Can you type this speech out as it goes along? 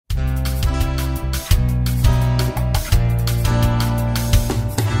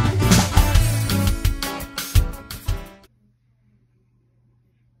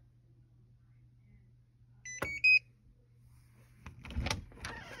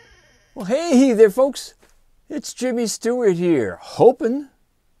Well, hey there, folks. It's Jimmy Stewart here, hoping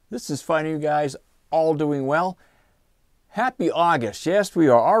this is finding you guys all doing well. Happy August. Yes, we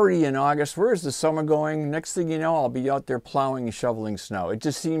are already in August. Where's the summer going? Next thing you know, I'll be out there plowing and shoveling snow. It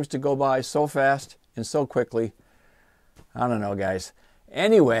just seems to go by so fast and so quickly. I don't know, guys.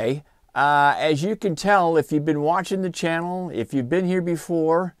 Anyway, as you can tell, if you've been watching the channel, if you've been here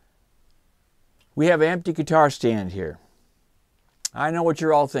before, we have an empty guitar stand here. I know what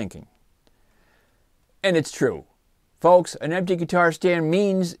you're all thinking. And it's true. Folks, an empty guitar stand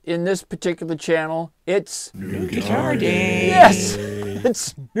means in this particular channel, it's New Guitar Day. Yes,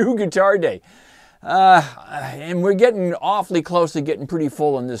 it's New Guitar Day. And we're getting awfully close to getting pretty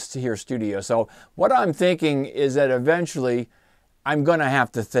full in this here studio. So what I'm thinking is that eventually I'm going to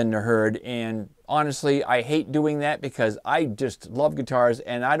have to thin the herd. And honestly, I hate doing that because I just love guitars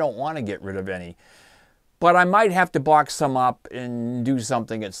and I don't want to get rid of any. But I might have to box some up and do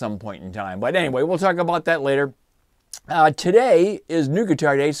something at some point in time. But anyway, we'll talk about that later. Today is New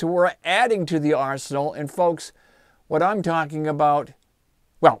Guitar Day, so we're adding to the arsenal. And folks, what I'm talking about,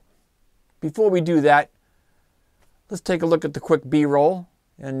 well, before we do that, let's take a look at the quick B-roll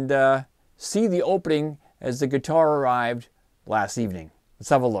and see the opening as the guitar arrived last evening. Let's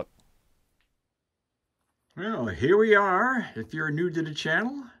have a look. Well, here we are. If you're new to the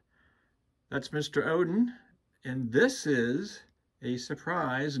channel, that's Mr. Odin, and this is a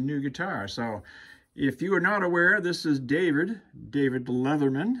surprise new guitar. So if you are not aware, this is David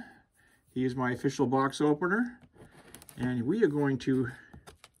Leatherman. He is my official box opener, and we are going to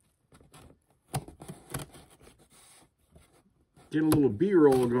get a little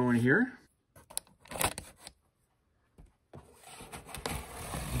B-roll going here.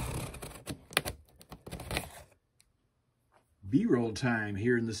 B-roll time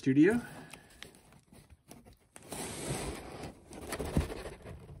here in the studio.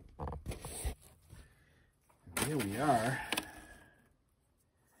 Here we are.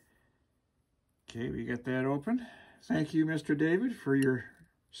 Okay, we got that open. Thank you, Mr. David, for your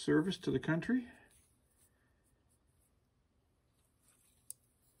service to the country.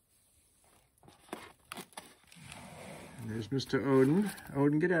 And there's Mr. Odin.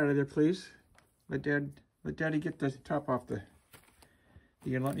 Odin, get out of there, please. Let Daddy get the top off the...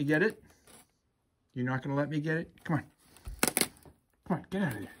 You gonna let me get it? You're not gonna let me get it? Come on. Come on, get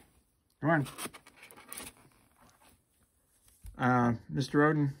out of there. Come on. Mr.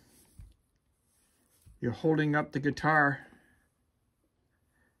 Odin, you're holding up the guitar,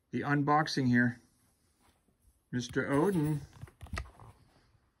 the unboxing here. Mr. Odin,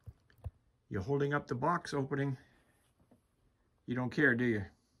 you're holding up the box opening. You don't care, do you?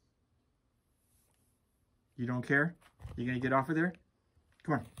 You don't care? You gonna get off of there?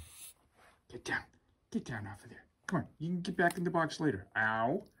 Come on. Get down. Get down off of there. Come on. You can get back in the box later.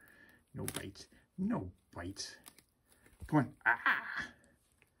 Ow. No bites. No bites. Come on. Ah.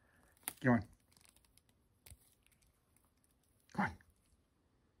 Come on. Come on.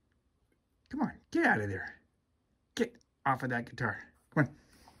 Come on. Get out of there. Get off of that guitar. Come on.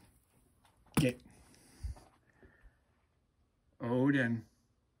 Get. Odin.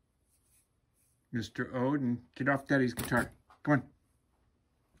 Mr. Odin. Get off Daddy's guitar. Come on.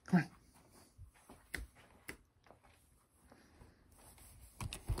 Come on.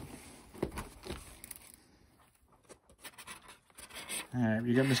 All right,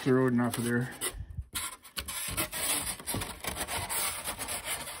 you got Mr. Odin off of there.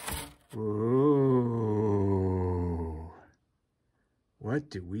 Whoa. What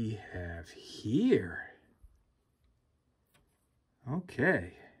do we have here?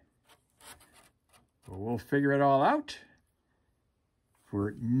 Okay. Well, we'll figure it all out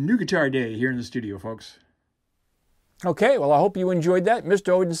for New Guitar Day here in the studio, folks. Okay, well, I hope you enjoyed that.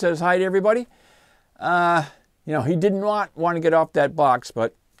 Mr. Odin says hi to everybody. You know, he did not want to get off that box,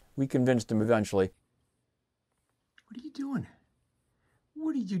 but we convinced him eventually. What are you doing?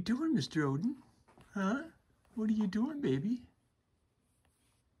 What are you doing, Mr. Odin? Huh? What are you doing, baby?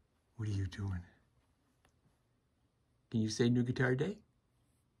 What are you doing? Can you say New Guitar Day?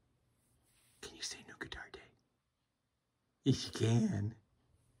 Can you say New Guitar Day? Yes, you can.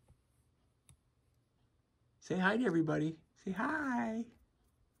 Say hi to everybody. Say hi.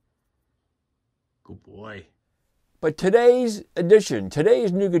 Good boy. But today's edition,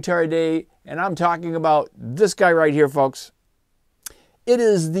 today's New Guitar Day, and I'm talking about this guy right here, folks. It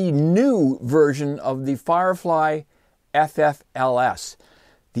is the new version of the Firefly FFLS.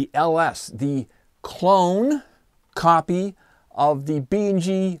 The LS, the clone copy of the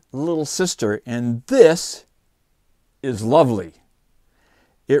B&G little sister, and this is lovely.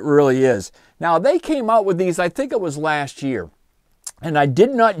 It really is. Now, they came out with these, I think it was last year. And I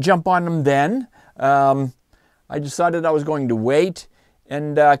did not jump on them then. I decided I was going to wait,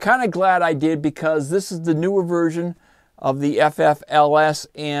 and kind of glad I did, because this is the newer version of the FFLS,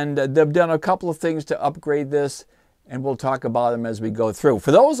 and they've done a couple of things to upgrade this, and we'll talk about them as we go through.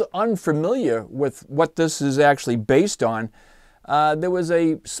 For those unfamiliar with what this is actually based on, there was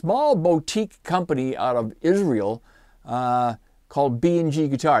a small boutique company out of Israel called B&G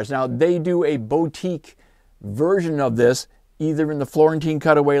Guitars. Now, they do a boutique version of this, either in the Florentine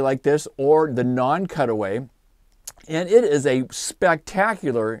cutaway like this or the non-cutaway. And it is a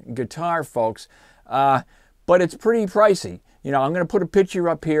spectacular guitar, folks, but it's pretty pricey. You know, I'm going to put a picture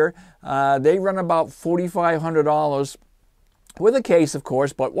up here. They run about $4,500 with a case, of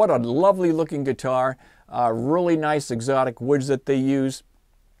course, but what a lovely looking guitar. Really nice exotic woods that they use.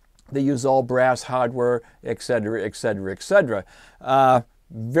 They use all brass hardware, etc., etc., etc.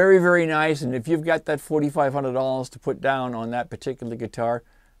 Very, very nice. And if you've got that $4,500 to put down on that particular guitar,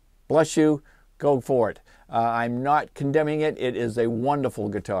 bless you, go for it. I'm not condemning it. It is a wonderful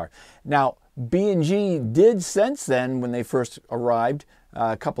guitar. Now, B&G did, since then, when they first arrived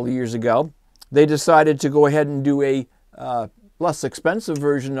a couple of years ago, they decided to go ahead and do a less expensive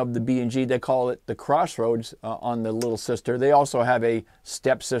version of the B&G. They call it the Crossroads on the little sister. They also have a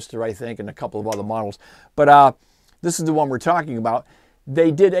stepsister, I think, and a couple of other models. But this is the one we're talking about.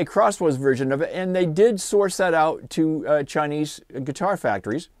 They did a Crossroads version of it, and they did source that out to Chinese guitar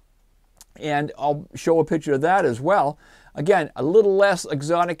factories. And I'll show a picture of that as well. Again, a little less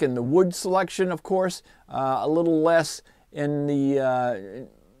exotic in the wood selection, of course, a little less in the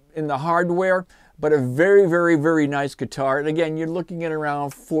hardware, but a very, very, very nice guitar. And again, you're looking at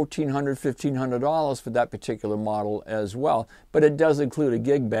around $1,400, $1,500 for that particular model as well. But it does include a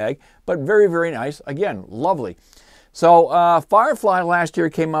gig bag, but very, very nice. Again, lovely. So Firefly last year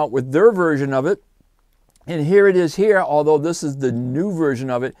came out with their version of it. And here it is here, although this is the new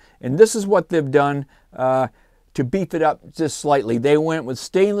version of it. And this is what they've done to beef it up just slightly. They went with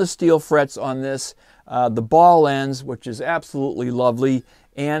stainless steel frets on this, the ball ends, which is absolutely lovely.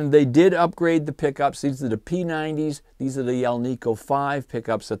 And they did upgrade the pickups. These are the P90s. These are the Alnico 5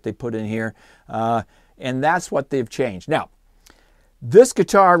 pickups that they put in here. And that's what they've changed. Now, this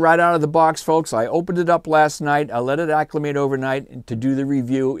guitar right out of the box, folks, I opened it up last night. I let it acclimate overnight to do the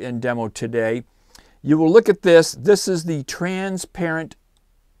review and demo today. You will look at this. This is the transparent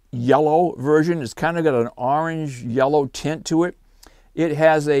yellow version. It's kind of got an orange yellow tint to it. It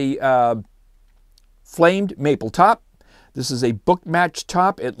has a flamed maple top. This is a book match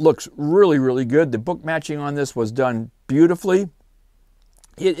top. It looks really, really good. The book matching on this was done beautifully.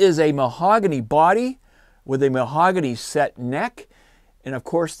 It is a mahogany body with a mahogany set neck. And of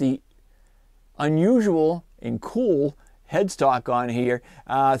course, the unusual and cool headstock on here.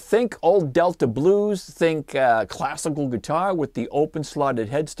 Think old Delta Blues, think classical guitar with the open slotted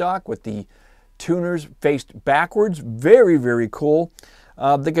headstock with the tuners faced backwards. Very, very cool.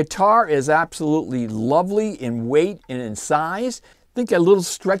 The guitar is absolutely lovely in weight and in size. Think a little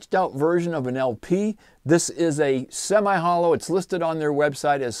stretched out version of an LP. This is a semi-hollow. It's listed on their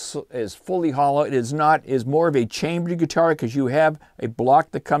website as fully hollow. It is not. It is more of a chambered guitar because you have a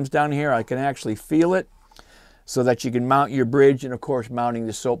block that comes down here. I can actually feel it, so that you can mount your bridge, and of course mounting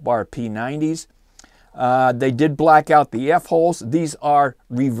the soap bar P90s. They did black out the F-holes. These are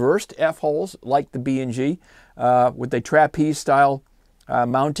reversed F-holes like the B&G with a trapeze style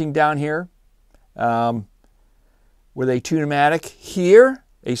mounting down here with a tune-o-matic. Here,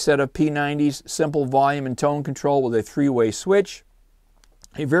 a set of P90s, simple volume and tone control with a three-way switch.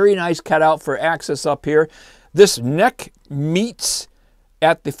 A very nice cutout for access up here. This neck meets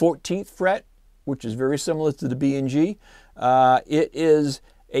at the 14th fret, which is very similar to the B&G. It is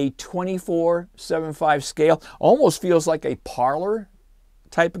a 24/75 scale. Almost feels like a parlor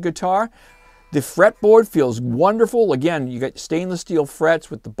type of guitar. The fretboard feels wonderful. Again, you got stainless steel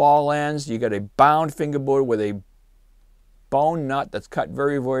frets with the ball ends. You got a bound fingerboard with a bone nut that's cut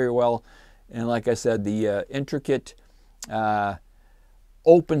very, very well. And like I said, the intricate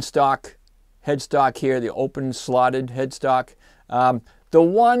open stock headstock here, the open slotted headstock. The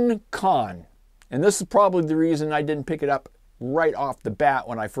one con, and this is probably the reason I didn't pick it up right off the bat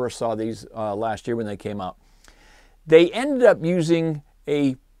when I first saw these last year when they came out. They ended up using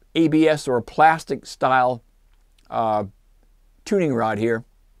a ABS or a plastic style tuning rod here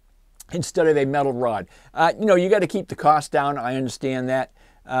instead of a metal rod. You know, you got to keep the cost down. I understand that.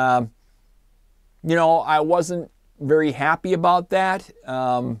 You know, I wasn't very happy about that.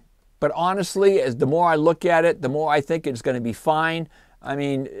 But honestly, as the more I look at it, the more I think it's going to be fine. I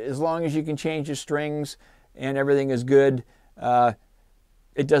mean, as long as you can change the strings and everything is good,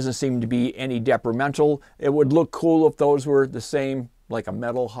 it doesn't seem to be any detrimental. It would look cool if those were the same, like a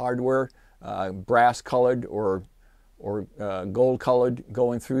metal hardware, brass colored or gold colored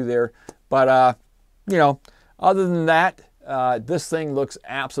going through there. But, you know, other than that, this thing looks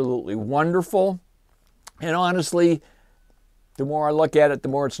absolutely wonderful. And honestly, the more I look at it, the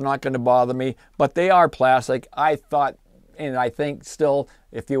more it's not going to bother me. But they are plastic. I thought, and I think still,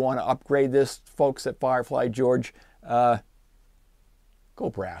 if you want to upgrade this, folks at Firefly George, go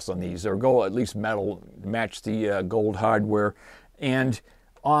brass on these, or go at least metal, match the gold hardware. And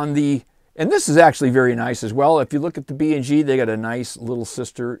on the, and this is actually very nice as well. If you look at the B&G, they got a nice little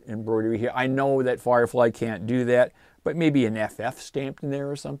sister embroidery here. I know that Firefly can't do that, but maybe an FF stamped in there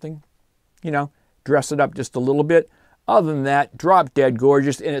or something. You know, dress it up just a little bit. Other than that, drop dead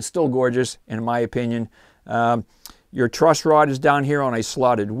gorgeous, and it's still gorgeous in my opinion. Your truss rod is down here on a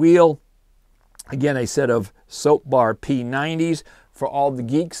slotted wheel. Again, a set of Soap Bar P90s. For all the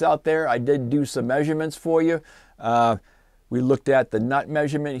geeks out there, I did do some measurements for you. We looked at the nut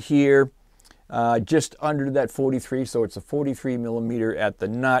measurement here, just under that 43, so it's a 43 millimeter at the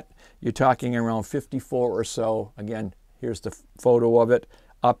nut. You're talking around 54 or so. Again, here's the photo of it.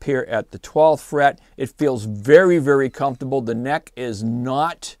 Up here at the 12th fret, it feels very, very comfortable. The neck is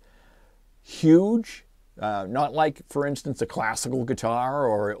not huge. Not like, for instance, a classical guitar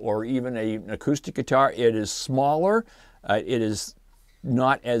or even an acoustic guitar. It is smaller. It is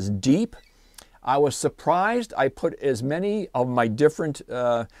not as deep. I was surprised I put as many of my different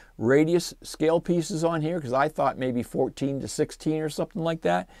radius scale pieces on here, because I thought maybe 14 to 16 or something like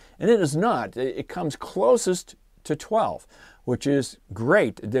that. And it is not. It comes closest to 12, which is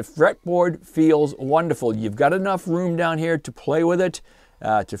great. The fretboard feels wonderful. You've got enough room down here to play with it,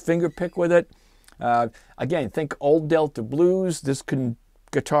 to finger pick with it. Again, think old Delta blues. This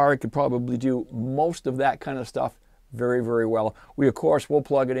guitar could probably do most of that kind of stuff very, very well. We, of course, will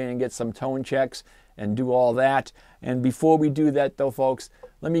plug it in and get some tone checks and do all that. And before we do that, though, folks,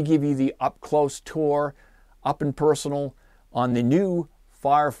 let me give you the up-close tour, up and personal, on the new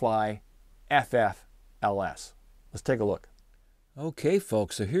Firefly FFLS. Let's take a look. Okay,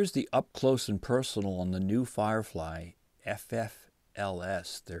 folks, so here's the up-close and personal on the new Firefly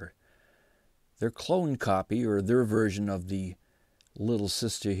FFLS. Their clone copy, or their version of the little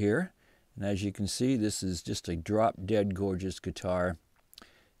sister here. And as you can see, this is just a drop-dead gorgeous guitar.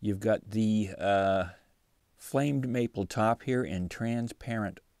 You've got the flamed maple top here in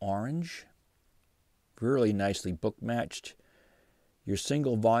transparent orange. Really nicely book-matched. Your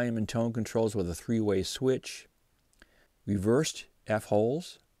single volume and tone controls with a three-way switch. Reversed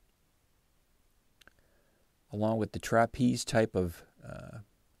F-holes. Along with the trapeze type of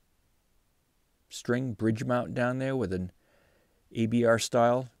string bridge mount down there with an ABR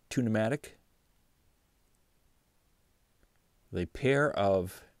style tune-o-matic. The pair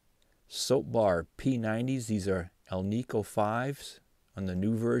of Soap Bar P90s. These are El Nico 5s on the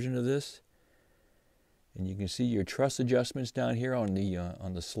new version of this. And you can see your truss adjustments down here on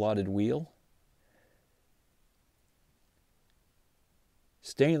the slotted wheel.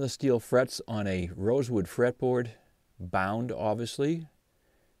 Stainless steel frets on a rosewood fretboard, bound obviously,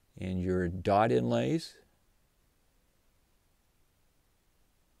 and your dot inlays.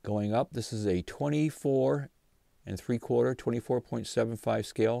 Going up, this is a 24 3/4, 24.75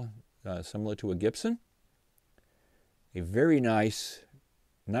 scale, similar to a Gibson. A very nice,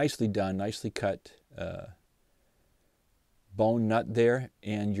 nicely done, nicely cut bone nut there,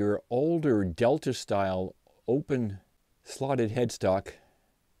 and your older Delta style open slotted headstock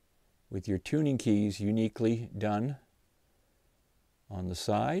with your tuning keys uniquely done on the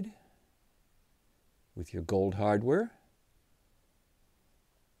side with your gold hardware.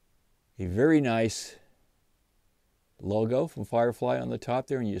 A very nice logo from Firefly on the top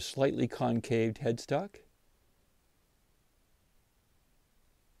there, and your slightly concaved headstock.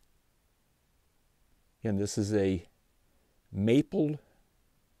 And this is a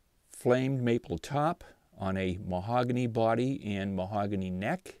flamed maple top on a mahogany body and mahogany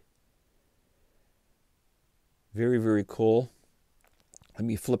neck. Very, very cool. Let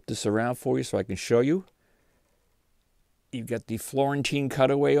me flip this around for you so I can show you. You've got the Florentine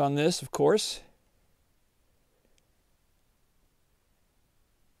cutaway on this, of course.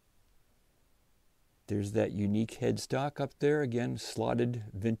 There's that unique headstock up there. Again, slotted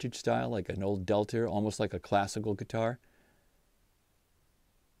vintage style, like an old Delta, almost like a classical guitar.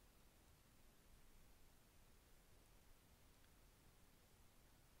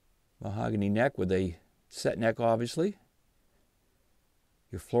 Mahogany neck with a set neck, obviously.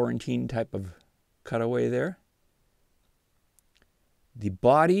 Your Florentine type of cutaway there. The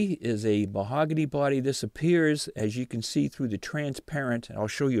body is a mahogany body. This appears, as you can see, through the transparent. I'll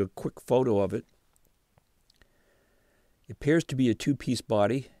show you a quick photo of it. It appears to be a two-piece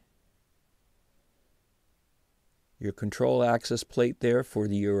body. Your control access plate there for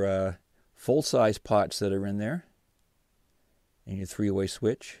your full-size pots that are in there. And your three-way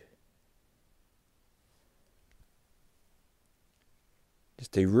switch.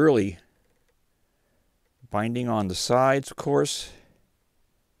 Just a really binding on the sides, of course.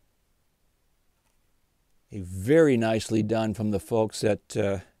 A very nicely done from the folks at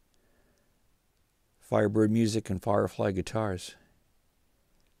Firebird Music and Firefly Guitars.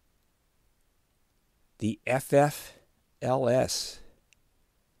 The FFLS.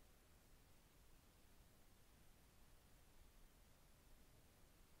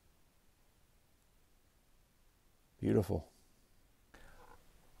 Beautiful.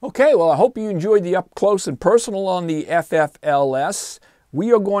 Okay, well, I hope you enjoyed the up close and personal on the FFLS.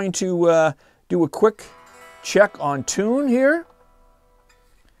 We are going to do a quick check on tune here.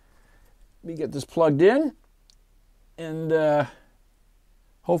 Let me get this plugged in, and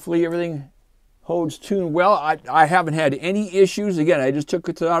hopefully everything holds tune well. I haven't had any issues. Again, I just took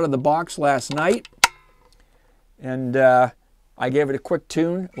it out of the box last night, and I gave it a quick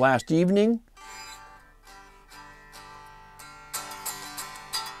tune last evening.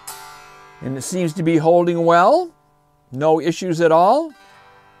 And it seems to be holding well. No issues at all.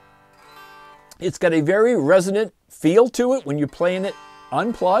 It's got a very resonant feel to it when you're playing it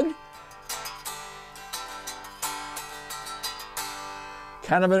unplugged.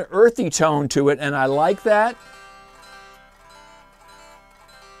 Kind of an earthy tone to it, and I like that.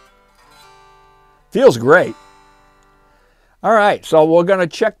 Feels great. All right, so we're going to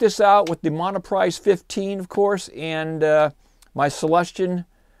check this out with the Monoprice 15, of course, and my Celestion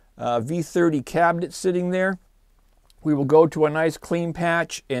V30 cabinet sitting there. We will go to a nice clean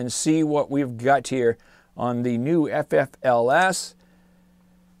patch and see what we've got here on the new FFLS.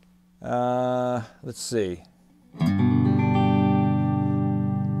 Let's see.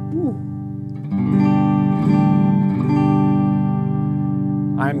 Ooh.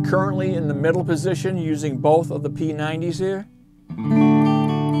 I'm currently in the middle position using both of the P90s here.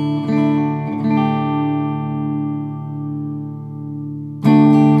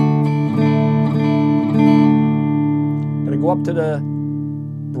 Go up to the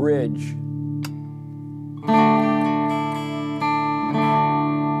bridge.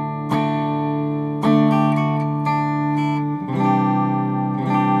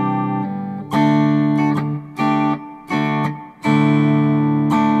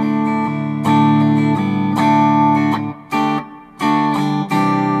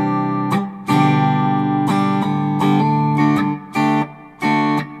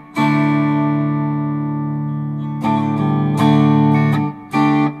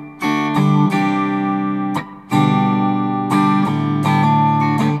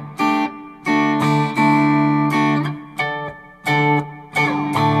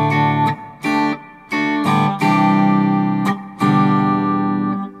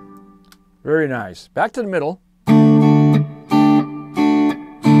 Very nice. Back to the middle.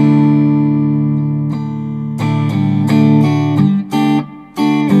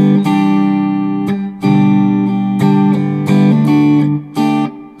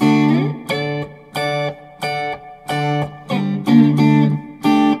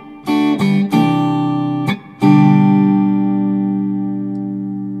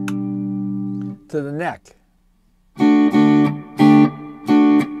 To the neck.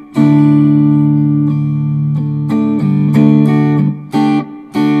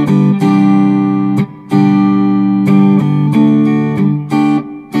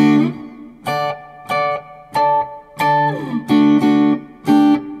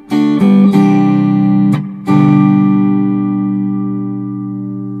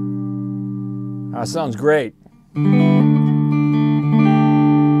 That sounds great.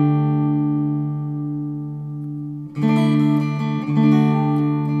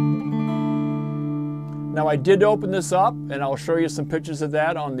 Now I did open this up, and I'll show you some pictures of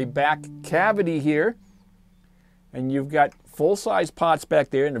that on the back cavity here. And you've got full-size pots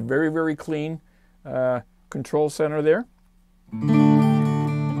back there in a very, very clean control center there.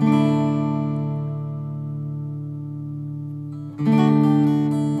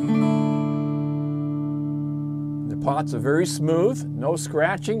 The pots are very smooth, no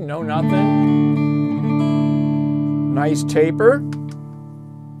scratching, no nothing. Nice taper.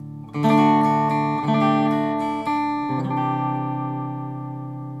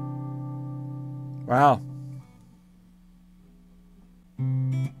 Wow.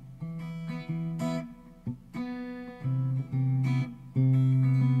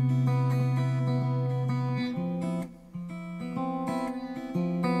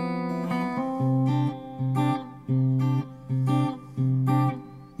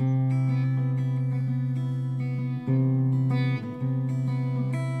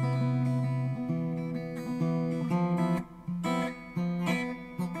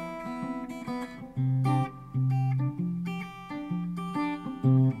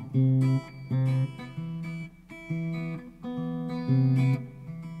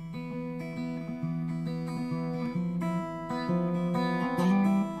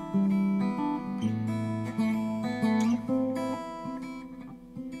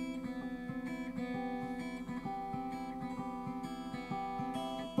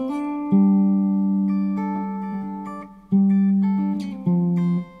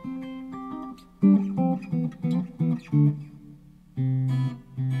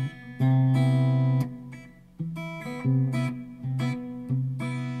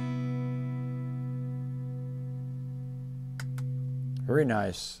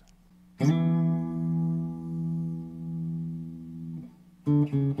 nice.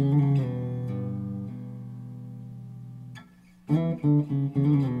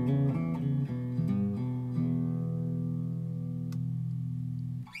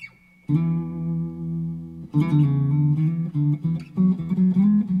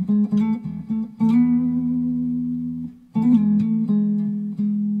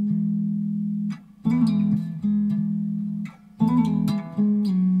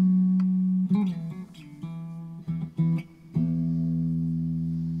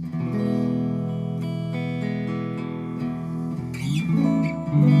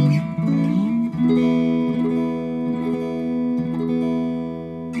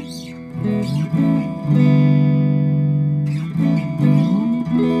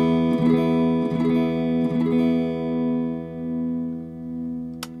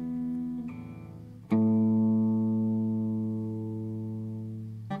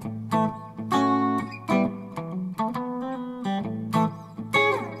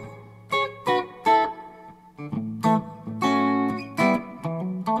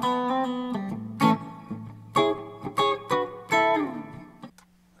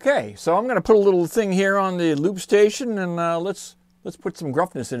 Okay, so I'm going to put a little thing here on the loop station, and let's put some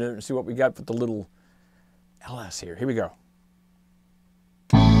gruffness in it and see what we got with the little LS here. Here we go.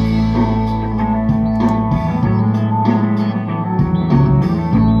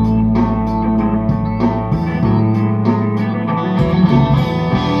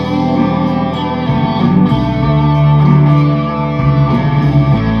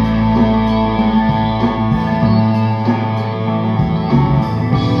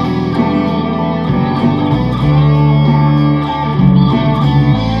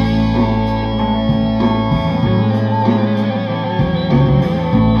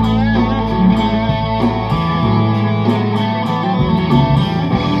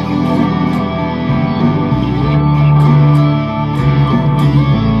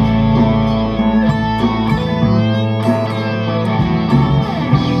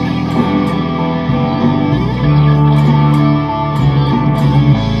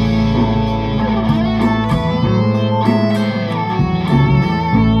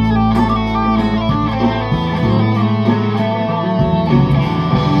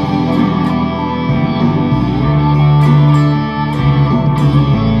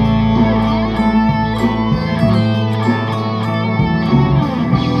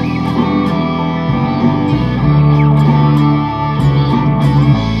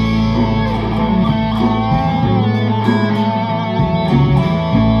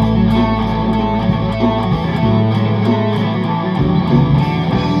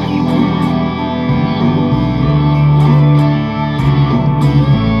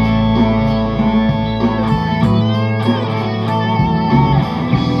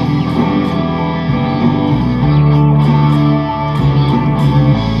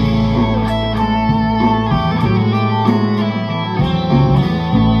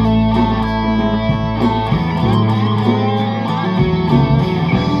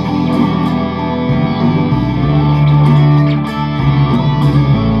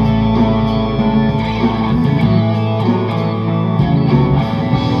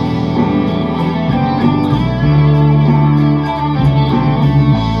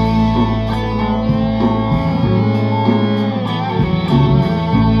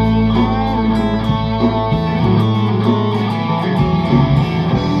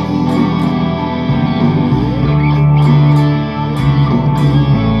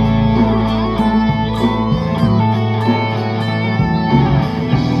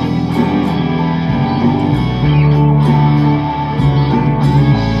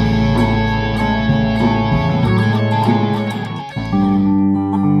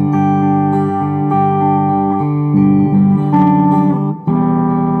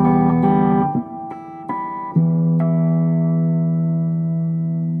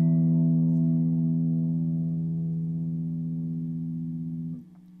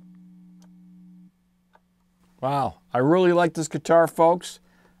 Wow, I really like this guitar, folks.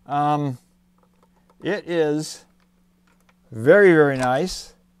 It is very, very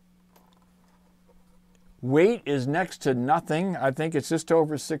nice. Weight is next to nothing. I think it's just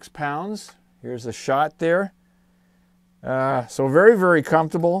over 6 pounds. Here's a shot there. So very, very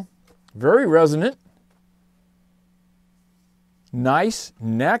comfortable, very resonant. Nice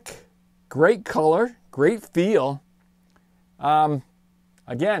neck, great color, great feel.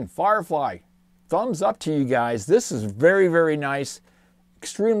 Again, Firefly, thumbs up to you guys. This is very, very nice,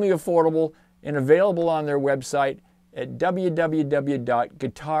 extremely affordable, and available on their website at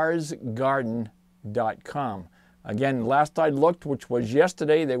www.guitarsgarden.com. Again, last I looked, which was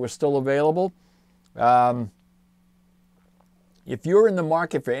yesterday, they were still available. If you're in the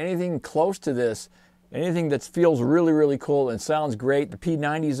market for anything close to this, anything that feels really, really cool and sounds great, the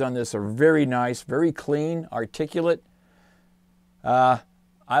P90s on this are very nice, very clean, articulate. I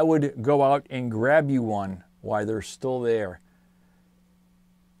would go out and grab you one while they're still there.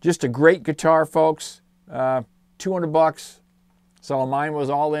 Just a great guitar, folks. $200. So mine was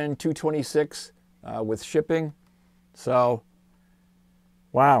all in $226 with shipping. So,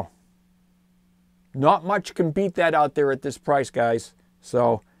 wow. Not much can beat that out there at this price, guys.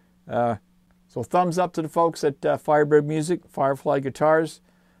 So, so thumbs up to the folks at Firebird Music, Firefly Guitars.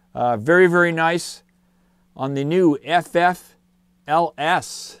 Very, very nice on the new FFLS.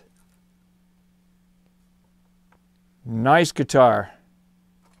 Nice guitar.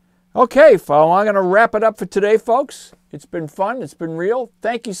 Okay, well, I'm going to wrap it up for today, folks. It's been fun. It's been real.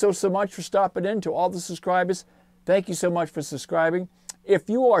 Thank you so much for stopping in. To all the subscribers, thank you so much for subscribing. If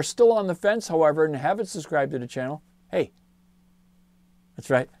you are still on the fence, however, and haven't subscribed to the channel, hey, that's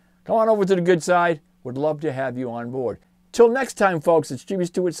right. Come on over to the good side. Would love to have you on board. Till next time, folks, it's Jimmy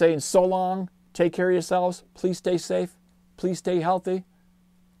Stewart saying so long. Take care of yourselves. Please stay safe. Please stay healthy.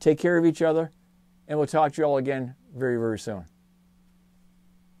 Take care of each other. And we'll talk to you all again very, very soon.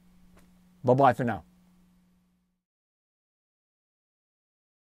 Bye-bye for now.